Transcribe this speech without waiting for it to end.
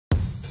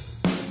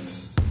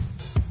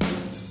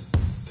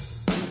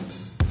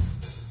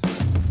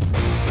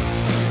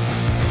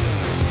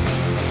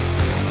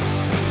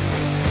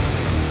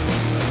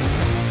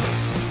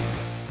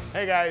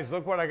Hey guys,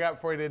 look what I got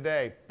for you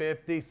today.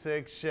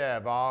 56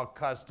 Chev, all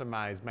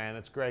customized, man.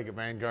 It's Greg at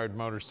Vanguard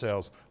Motor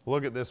Sales.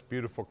 Look at this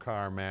beautiful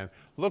car, man.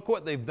 Look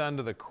what they've done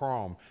to the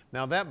chrome.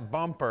 Now that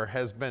bumper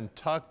has been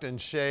tucked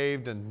and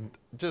shaved and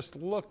just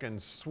looking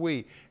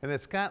sweet. And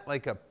it's got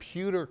like a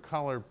pewter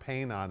colored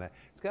paint on it.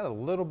 It's got a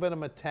little bit of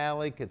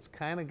metallic. It's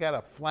kind of got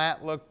a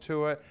flat look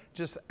to it.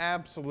 Just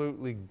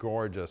absolutely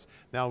gorgeous.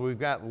 Now we've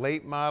got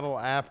late model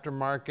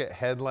aftermarket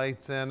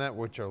headlights in it,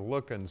 which are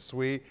looking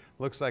sweet.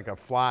 Looks like a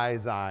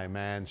fly's eye,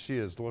 man. She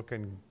is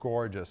looking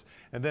gorgeous.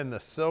 And then the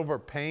silver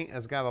paint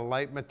has got a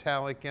light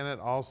metallic in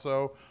it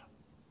also.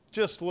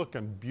 Just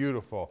looking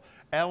beautiful.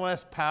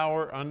 LS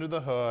power under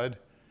the hood.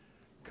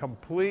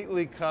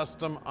 Completely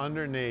custom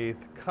underneath.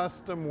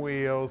 Custom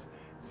wheels.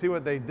 See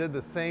what they did?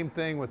 The same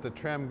thing with the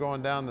trim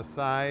going down the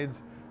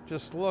sides.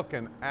 Just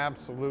looking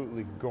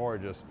absolutely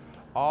gorgeous.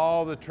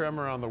 All the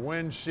trimmer on the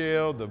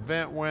windshield, the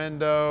vent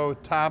window,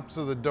 tops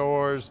of the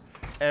doors,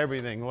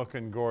 everything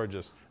looking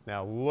gorgeous.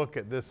 Now look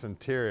at this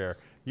interior.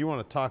 You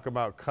want to talk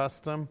about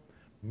custom?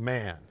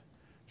 Man,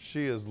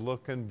 she is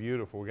looking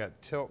beautiful. We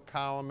got tilt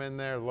column in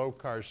there,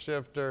 Lokar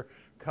shifter,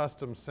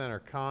 custom center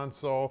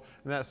console,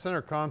 and that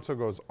center console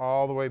goes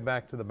all the way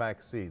back to the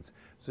back seats.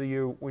 So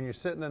when you're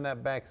sitting in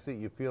that back seat,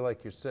 you feel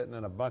like you're sitting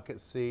in a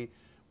bucket seat.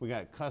 We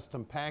got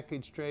custom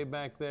package tray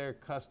back there,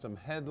 custom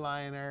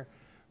headliner.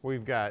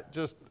 We've got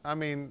just, I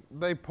mean,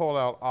 they pulled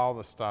out all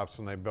the stops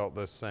when they built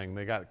this thing.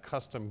 They got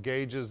custom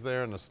gauges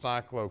there in the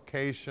stock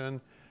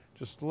location.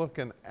 Just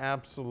looking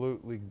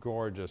absolutely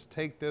gorgeous.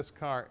 Take this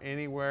car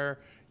anywhere,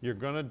 you're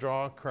gonna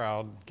draw a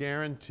crowd,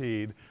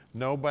 guaranteed.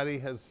 Nobody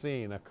has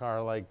seen a car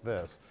like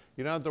this.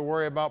 You don't have to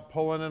worry about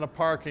pulling in a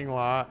parking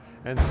lot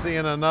and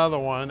seeing another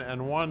one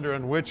and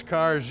wondering which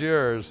car is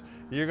yours.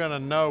 You're gonna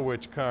know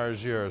which car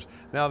is yours.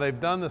 Now they've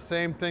done the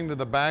same thing to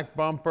the back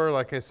bumper.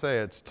 Like I say,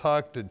 it's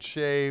tucked and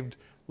shaved,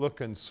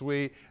 looking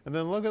sweet. And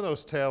then look at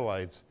those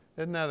taillights.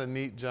 Isn't that a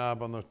neat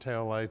job on those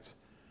taillights?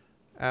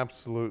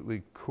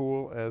 Absolutely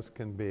cool as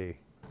can be.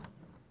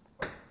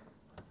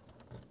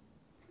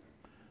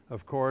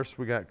 Of course,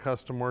 we got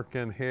custom work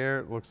in here.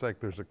 It looks like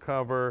there's a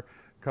cover,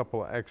 a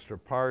couple of extra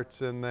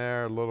parts in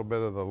there, a little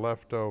bit of the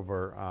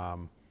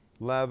leftover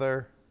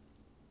leather.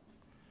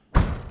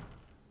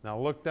 Now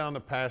look down the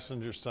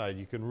passenger side.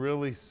 You can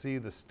really see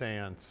the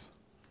stance.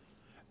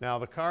 Now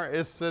the car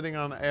is sitting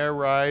on air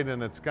ride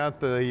and it's got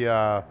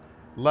the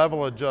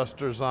level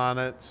adjusters on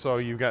it. So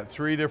you've got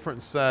 3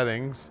 different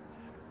settings.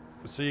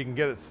 So you can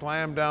get it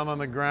slammed down on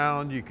the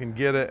ground. You can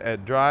get it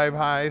at drive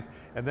height,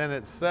 and then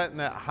it's setting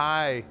at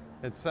high.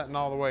 It's setting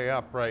all the way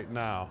up right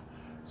now.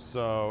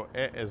 So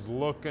it is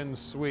looking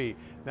sweet.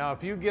 Now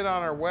if you get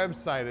on our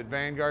website at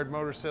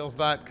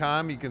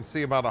vanguardmotorsales.com, you can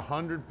see about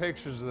 100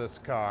 pictures of this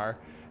car.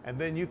 And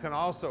then you can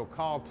also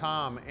call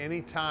Tom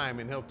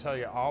anytime and he'll tell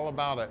you all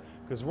about it,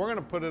 because we're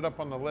gonna put it up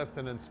on the lift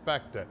and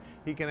inspect it.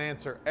 He can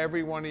answer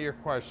every one of your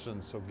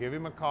questions. So give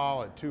him a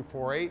call at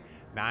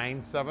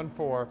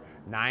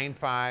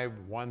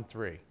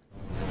 248-974-9513.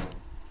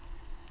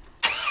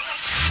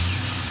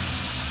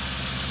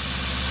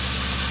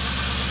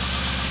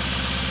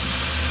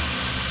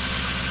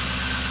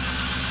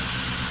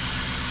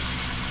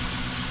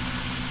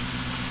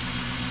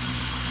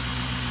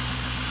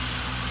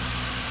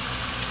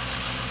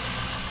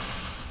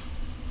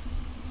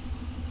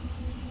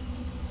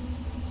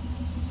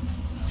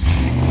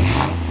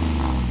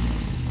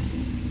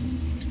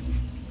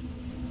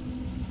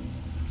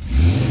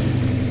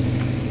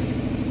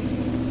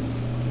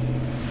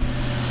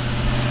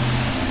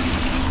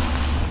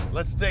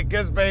 Let's take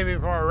this baby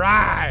for a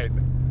ride.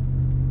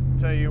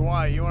 Tell you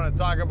what, you want to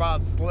talk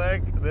about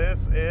slick?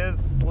 This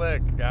is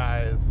slick,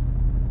 guys.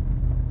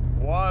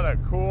 What a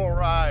cool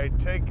ride.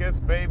 Take this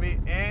baby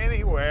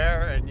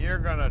anywhere and you're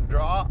gonna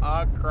draw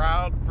a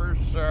crowd for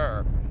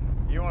sure.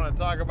 You want to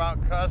talk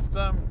about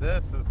custom?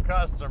 This is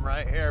custom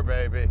right here,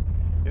 baby.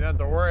 You don't have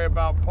to worry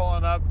about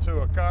pulling up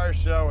to a car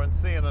show and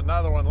seeing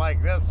another one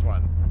like this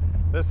one.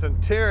 This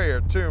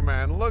interior too,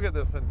 man. Look at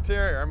this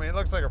interior. I mean, it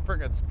looks like a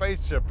freaking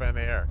spaceship in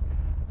here.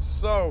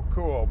 So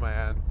cool,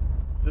 man.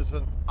 Just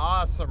an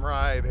awesome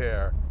ride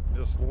here.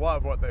 Just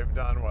love what they've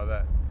done with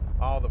it.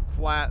 All the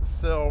flat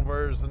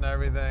silvers and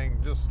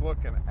everything, just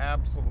looking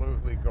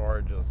absolutely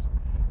gorgeous.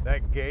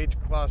 That gauge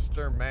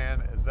cluster,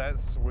 man, is that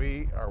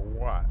sweet or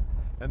what?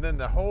 And then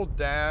the whole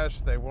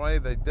dash, the way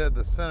they did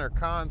the center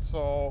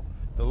console,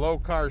 the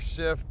Lokar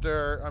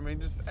shifter, I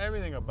mean, just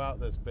everything about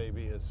this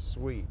baby is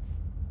sweet.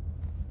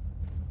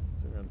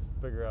 So we're gonna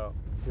figure out,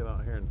 get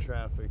out here in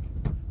traffic.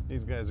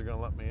 These guys are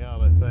gonna let me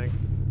out, I think.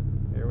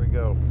 Here we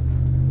go.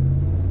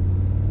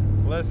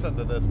 Listen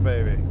to this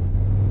baby.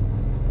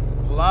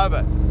 Love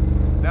it.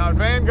 Now at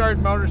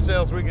Vanguard Motor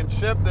Sales, we can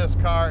ship this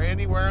car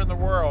anywhere in the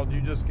world. You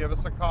just give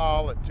us a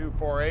call at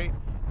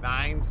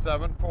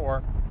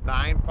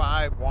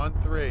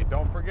 248-974-9513.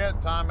 Don't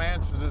forget, Tom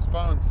answers his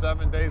phone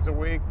 7 days a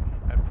week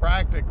and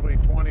practically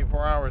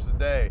 24 hours a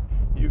day.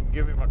 You can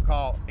give him a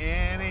call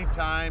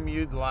anytime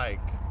you'd like.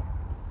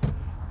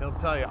 He'll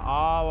tell you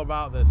all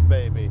about this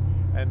baby.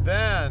 And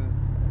then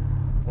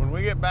when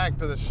we get back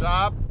to the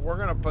shop, we're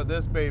gonna put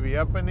this baby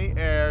up in the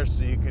air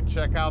so you can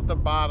check out the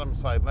bottom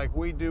side like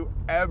we do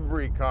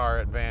every car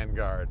at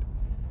Vanguard.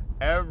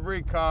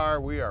 Every car,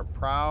 we are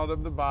proud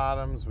of the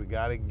bottoms. We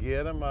gotta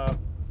get them up.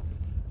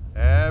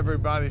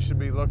 Everybody should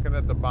be looking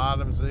at the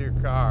bottoms of your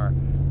car.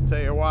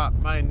 Tell you what,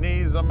 my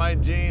knees on my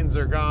jeans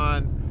are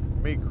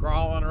gone. Me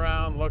crawling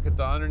around, look at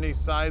the underneath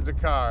sides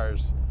of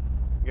cars.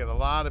 Get a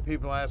lot of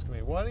people asking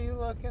me, what are you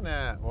looking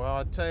at? Well,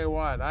 I tell you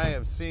what, I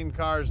have seen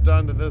cars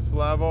done to this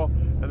level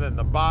and then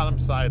the bottom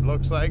side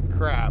looks like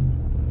crap.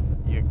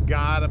 You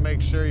gotta make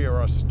sure you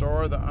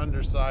restore the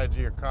undersides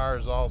of your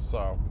cars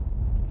also.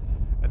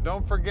 And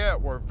don't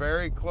forget, we're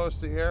very close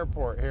to the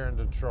airport here in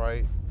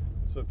Detroit.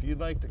 So if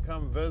you'd like to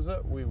come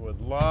visit, we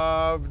would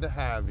love to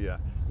have you.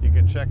 You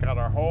can check out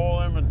our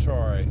whole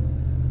inventory.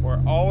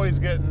 We're always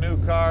getting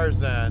new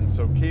cars in,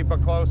 so keep a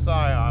close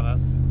eye on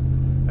us.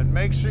 And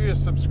make sure you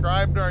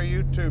subscribe to our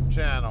YouTube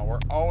channel. We're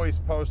always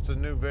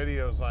posting new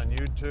videos on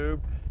YouTube.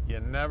 You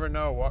never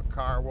know what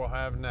car we'll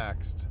have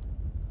next.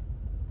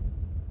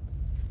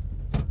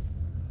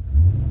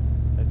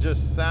 It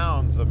just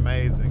sounds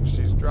amazing.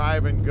 She's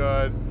driving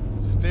good.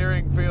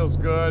 Steering feels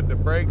good. The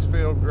brakes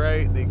feel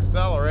great. The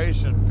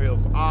acceleration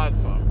feels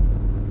awesome.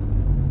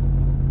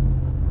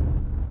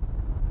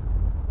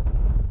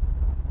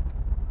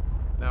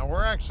 Now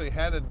we're actually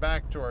headed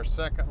back to our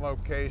second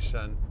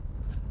location.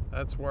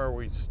 That's where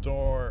we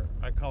store,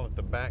 I call it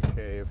the Bat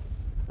Cave.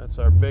 That's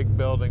our big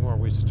building where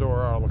we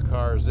store all the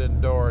cars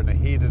indoor in a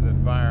heated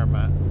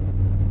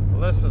environment.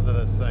 Listen to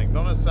this thing,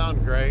 don't it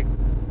sound great?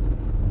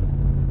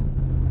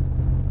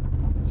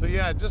 So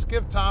yeah, just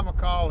give Tom a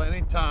call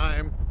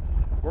anytime.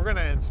 We're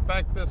gonna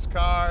inspect this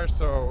car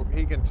so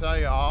he can tell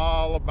you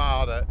all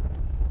about it.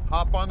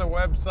 Hop on the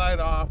website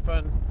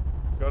often.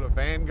 Go to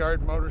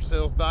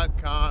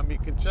VanguardMotorsales.com. You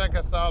can check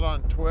us out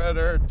on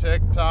Twitter,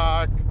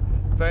 TikTok,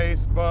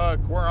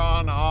 Facebook. We're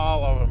on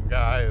all of them,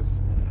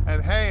 guys.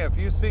 And hey, if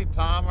you see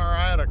Tom or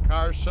I at a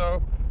car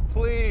show,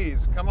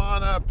 please come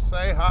on up,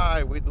 say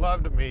hi. We'd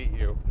love to meet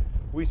you.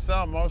 We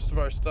sell most of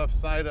our stuff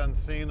sight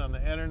unseen on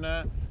the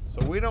internet,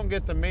 so we don't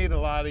get to meet a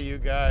lot of you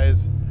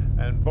guys.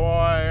 And boy,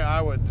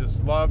 I would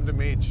just love to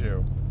meet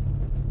you.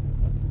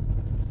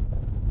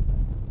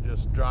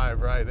 Just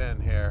drive right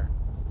in here.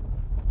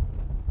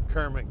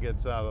 Kermit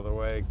gets out of the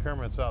way.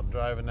 Kermit's out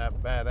driving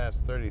that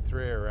badass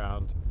 33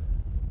 around.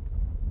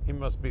 He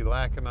must be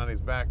lacking on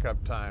his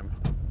backup time.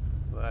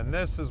 And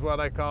this is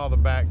what I call the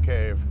Bat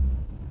Cave.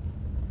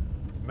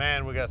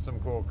 Man, we got some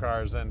cool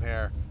cars in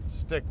here.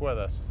 Stick with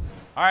us.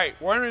 All right,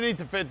 we're underneath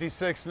the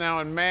 56 now,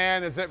 and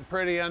man, is it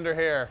pretty under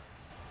here.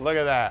 Look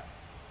at that.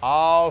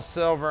 All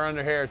silver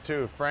under here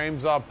too.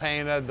 Frames all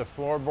painted, the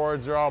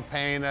floorboards are all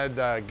painted,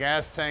 the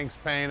gas tank's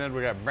painted,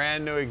 we got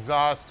brand new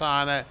exhaust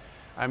on it.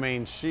 I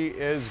mean, she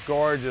is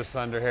gorgeous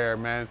under here,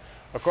 man.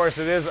 Of course,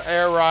 it is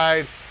air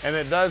ride, and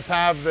it does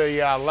have the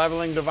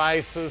leveling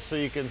devices, so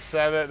you can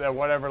set it at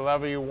whatever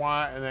level you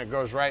want, and it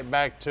goes right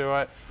back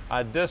to it.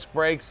 Disc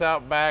brakes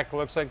out back.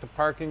 Looks like the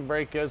parking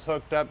brake is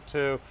hooked up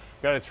too.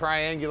 Got a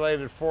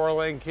triangulated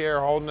 4-link here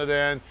holding it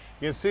in.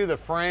 You can see the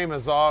frame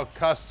is all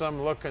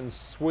custom, looking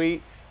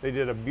sweet. They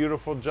did a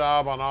beautiful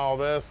job on all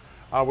this.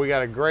 We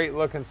got a great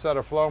looking set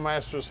of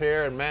Flowmasters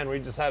here, and man, we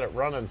just had it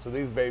running, so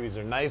these babies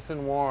are nice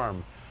and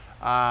warm.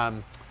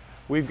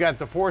 We've got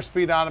the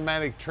 4-speed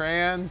automatic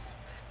trans.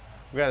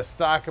 We've got a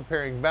stock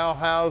appearing bell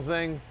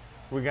housing.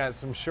 We got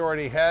some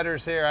shorty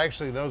headers here.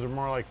 Actually, those are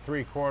more like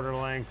 3/4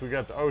 length. We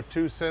got the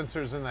O2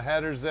 sensors in the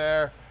headers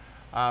there.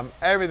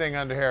 Everything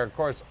under here, of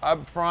course,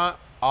 up front,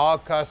 all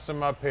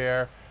custom up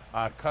here.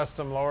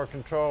 Custom lower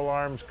control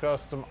arms,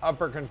 custom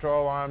upper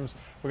control arms.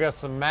 We got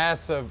some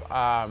massive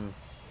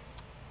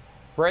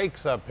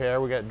brakes up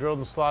here. We got drilled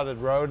and slotted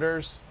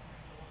rotors.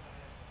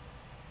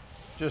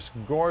 Just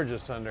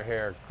gorgeous under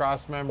here.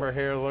 Cross member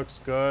here looks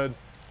good.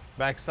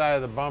 Back side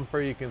of the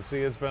bumper, you can see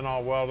it's been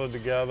all welded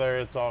together.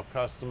 It's all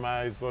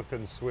customized,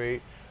 looking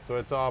sweet. So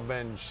it's all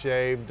been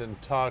shaved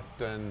and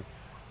tucked and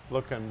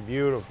looking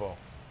beautiful.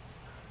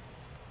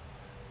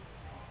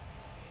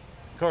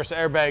 Of course,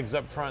 airbags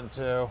up front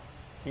too.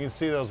 You can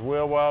see those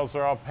wheel wells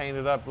are all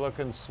painted up,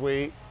 looking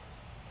sweet.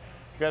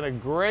 Got a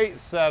great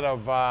set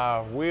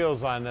of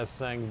wheels on this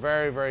thing.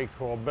 Very, very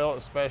cool.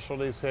 Billet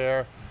Specialties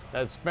here.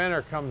 That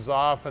spinner comes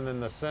off and then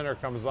the center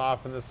comes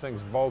off and this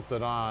thing's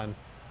bolted on.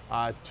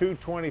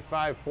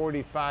 225,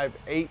 45,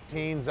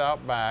 18s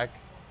out back.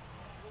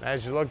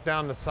 As you look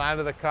down the side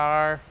of the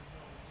car,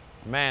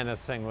 man,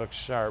 this thing looks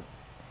sharp.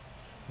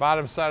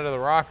 Bottom side of the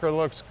rocker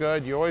looks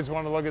good. You always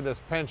want to look at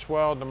this pinch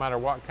weld no matter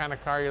what kind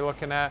of car you're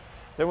looking at.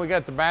 Then we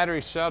got the battery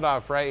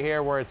shutoff right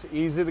here where it's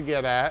easy to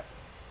get at.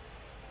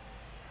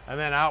 And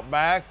then out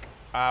back,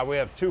 we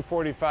have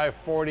 245,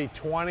 40,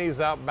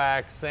 20s out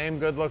back, same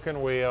good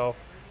looking wheel.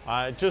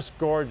 Just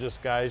gorgeous,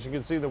 guys. You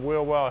can see the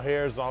wheel well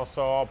here is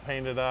also all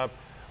painted up.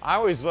 I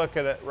always look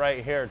at it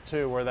right here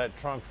too, where that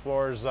trunk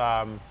floor's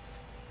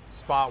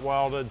spot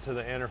welded to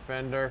the inner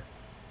fender.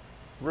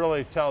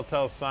 Really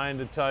telltale sign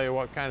to tell you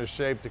what kind of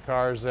shape the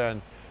car's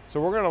in.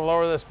 So we're gonna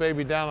lower this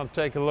baby down and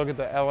take a look at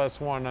the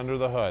LS1 under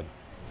the hood.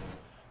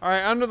 All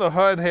right, under the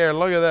hood here,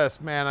 look at this,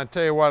 man. I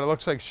tell you what, it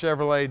looks like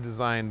Chevrolet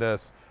designed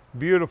this.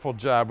 Beautiful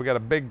job. We got a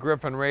big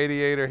Griffin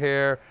radiator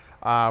here.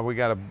 We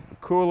got a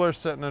cooler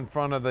sitting in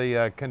front of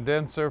the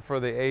condenser for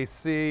the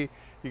AC.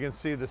 You can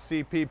see the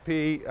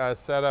CPP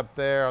set up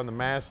there on the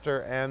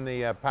master and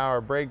the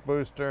power brake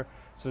booster.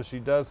 So she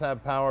does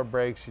have power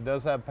brakes. She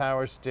does have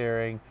power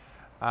steering.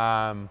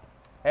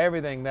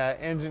 Everything, that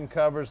engine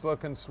cover's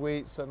looking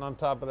sweet, sitting on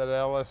top of that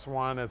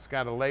LS1. It's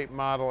got a late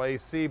model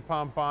AC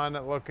pump on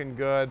it, looking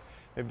good.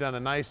 They've done a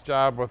nice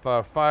job with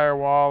a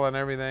firewall and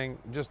everything.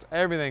 Just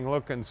everything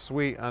looking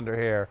sweet under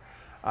here.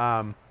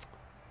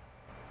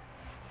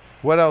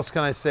 What else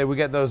can I say? We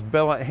got those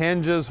billet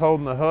hinges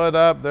holding the hood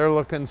up. They're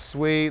looking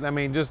sweet. I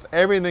mean, just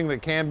everything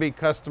that can be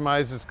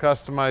customized is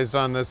customized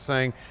on this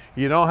thing.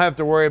 You don't have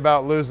to worry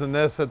about losing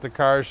this at the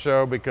car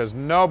show because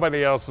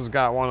nobody else has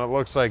got one that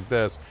looks like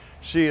this.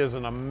 She is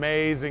an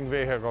amazing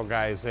vehicle,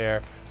 guys,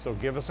 here. So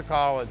give us a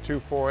call at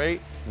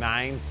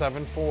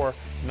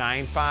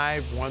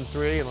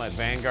 248-974-9513 and let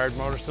Vanguard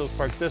Motor Sales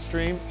park this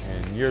dream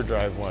in your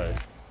driveway.